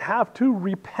first have to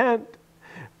repent,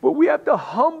 but we have to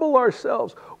humble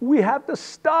ourselves. We have to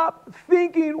stop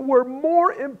thinking we're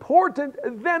more important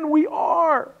than we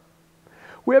are.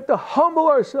 We have to humble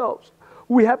ourselves.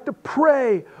 We have to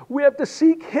pray. We have to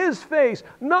seek His face,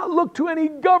 not look to any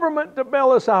government to bail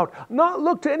us out, not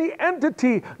look to any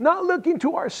entity, not looking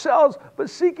to ourselves, but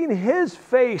seeking His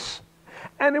face.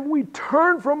 And if we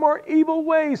turn from our evil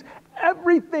ways,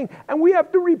 everything, and we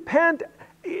have to repent.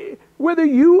 Whether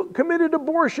you committed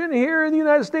abortion here in the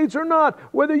United States or not,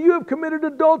 whether you have committed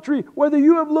adultery, whether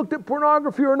you have looked at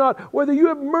pornography or not, whether you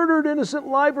have murdered innocent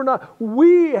life or not,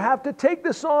 we have to take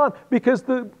this on because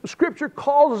the Scripture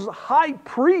calls us high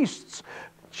priests.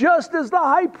 Just as the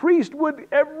high priest would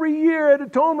every year at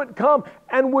atonement come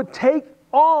and would take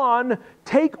on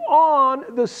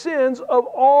the sins of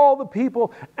all the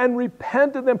people and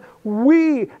repent of them,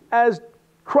 we as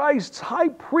Christ's high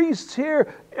priests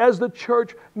here as the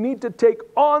church need to take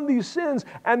on these sins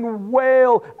and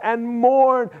wail and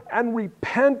mourn and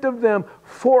repent of them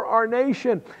for our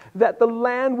nation, that the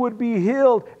land would be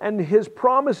healed. And His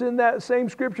promise in that same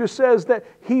Scripture says that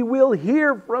He will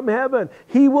hear from heaven.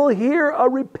 He will hear a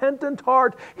repentant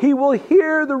heart. He will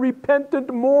hear the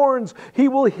repentant mourns. He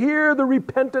will hear the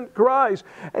repentant cries.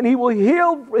 And He will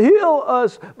heal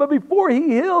us. But before He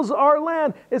heals our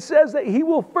land, it says that He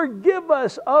will forgive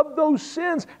us of those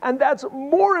sins. And that's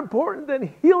more important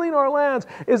than healing our lands,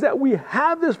 is that we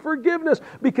have this forgiveness,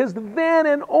 because then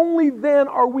and only then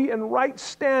are we in right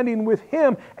standing with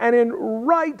Him and in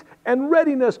right and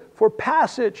readiness for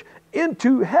passage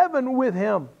into heaven with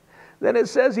Him. Then it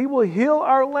says He will heal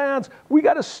our lands. We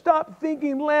got to stop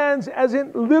thinking lands as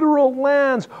in literal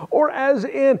lands or as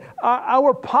in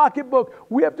our pocketbook.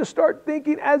 We have to start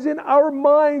thinking as in our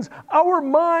minds. Our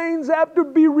minds have to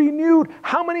be renewed.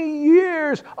 How many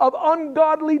years of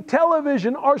ungodly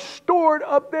television are stored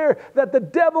up there that the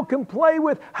devil can play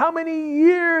with? How many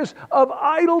years of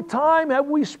idle time have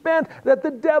we spent that the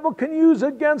devil can use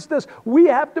against us? We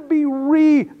have to be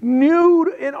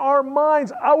renewed in our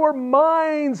minds. Our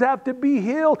minds have to to be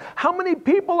healed. How many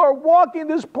people are walking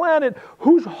this planet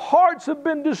whose hearts have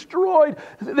been destroyed?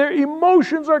 Their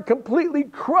emotions are completely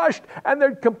crushed and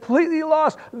they're completely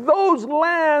lost. Those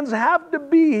lands have to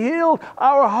be healed.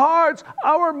 Our hearts,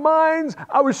 our minds,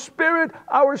 our spirit,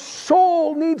 our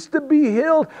soul needs to be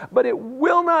healed, but it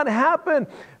will not happen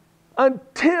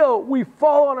until we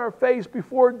fall on our face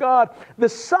before God. The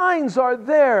signs are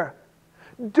there.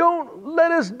 Don't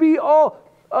let us be all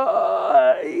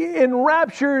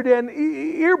enraptured and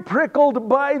ear prickled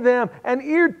by them and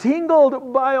ear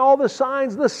tingled by all the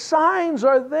signs. The signs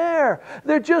are there.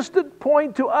 They're just a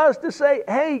point to us to say,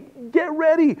 hey, get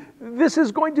ready. This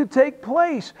is going to take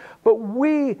place. But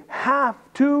we have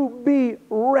to be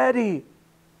ready.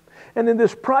 And in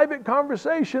this private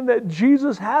conversation that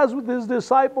Jesus has with his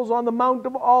disciples on the Mount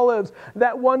of Olives,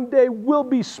 that one day will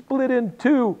be split in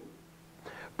two.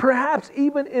 Perhaps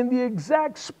even in the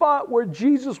exact spot where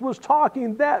Jesus was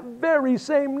talking that very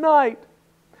same night.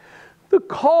 The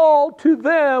call to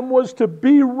them was to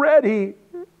be ready,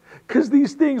 because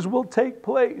these things will take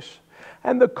place.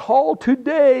 And the call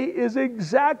today is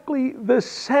exactly the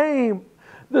same.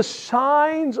 The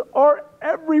signs are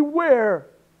everywhere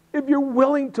if you're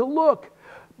willing to look.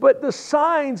 But the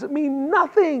signs mean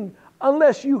nothing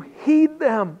unless you heed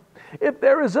them. If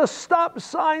there is a stop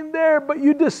sign there, but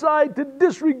you decide to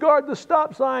disregard the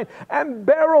stop sign and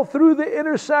barrel through the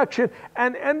intersection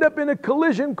and end up in a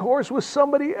collision course with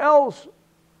somebody else,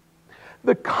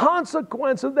 the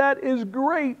consequence of that is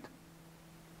great.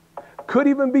 Could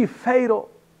even be fatal.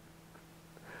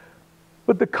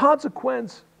 But the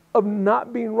consequence of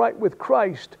not being right with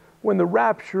Christ when the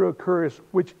rapture occurs,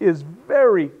 which is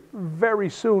very, very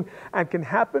soon and can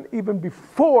happen even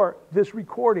before this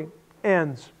recording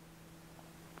ends.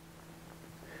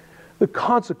 The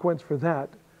consequence for that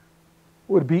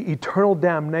would be eternal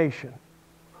damnation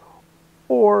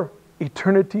or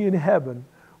eternity in heaven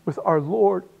with our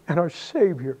Lord and our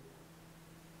Savior.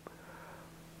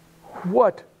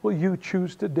 What will you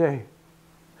choose today?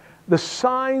 The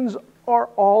signs are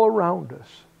all around us.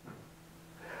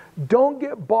 Don't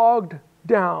get bogged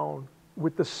down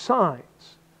with the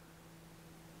signs,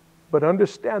 but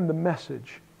understand the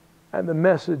message. And the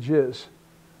message is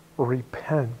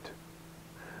repent.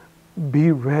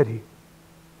 Be ready.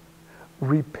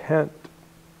 Repent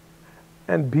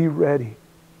and be ready.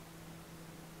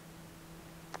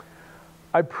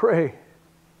 I pray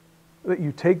that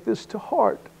you take this to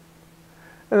heart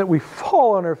and that we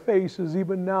fall on our faces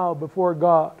even now before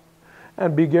God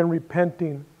and begin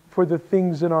repenting for the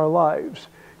things in our lives.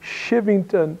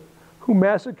 Shivington, who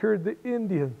massacred the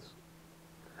Indians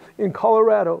in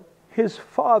Colorado, his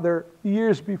father,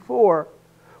 years before,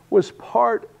 was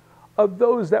part of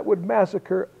those that would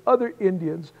massacre other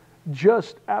Indians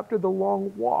just after the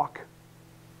long walk.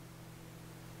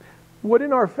 What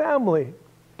in our family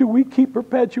do we keep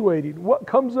perpetuating? What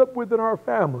comes up within our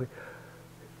family?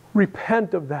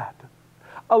 Repent of that.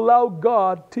 Allow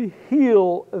God to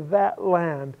heal that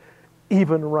land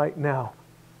even right now.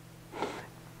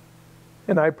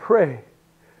 And I pray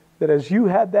that as you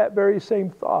had that very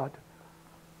same thought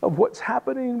of what's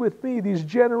happening with me, these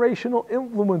generational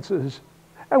influences,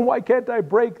 and why can't I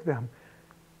break them?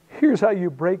 Here's how you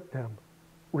break them.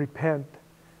 Repent.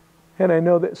 And I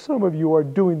know that some of you are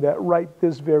doing that right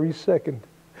this very second.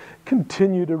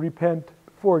 Continue to repent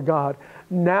before God.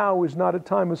 Now is not a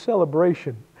time of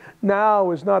celebration.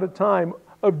 Now is not a time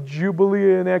of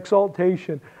jubilee and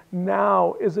exaltation.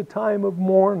 Now is a time of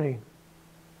mourning.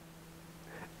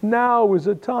 Now is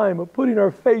a time of putting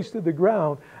our face to the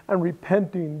ground and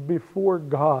repenting before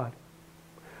God.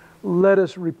 Let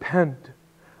us repent.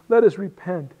 Let us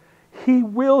repent. He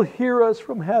will hear us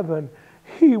from heaven.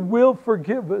 He will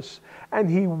forgive us. And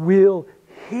He will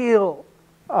heal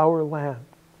our land.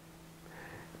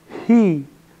 He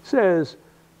says,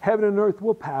 heaven and earth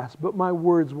will pass, but my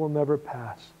words will never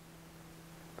pass.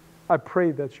 I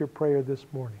pray that's your prayer this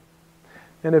morning.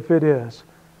 And if it is,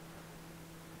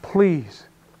 please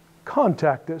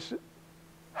contact us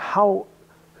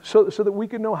so that we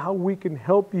can know how we can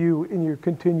help you in your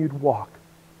continued walk.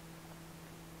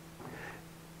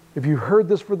 If you heard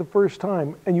this for the first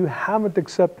time and you haven't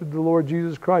accepted the Lord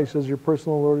Jesus Christ as your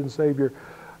personal Lord and Savior,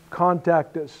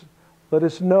 contact us. Let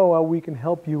us know how we can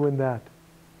help you in that.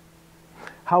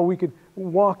 How we can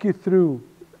walk you through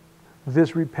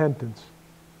this repentance.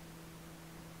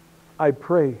 I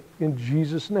pray in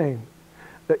Jesus' name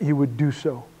that you would do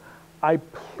so. I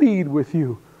plead with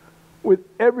you, with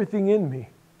everything in me,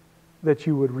 that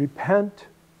you would repent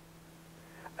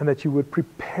and that you would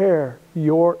prepare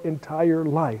your entire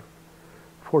life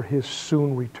for His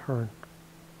soon return.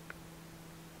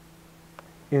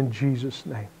 In Jesus'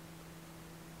 name.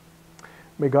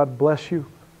 May God bless you.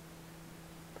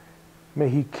 May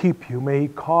He keep you. May He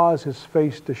cause His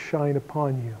face to shine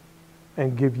upon you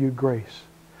and give you grace.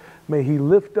 May He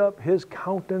lift up His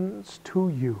countenance to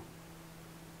you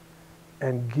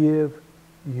and give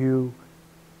you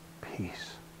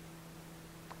peace.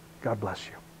 God bless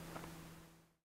you.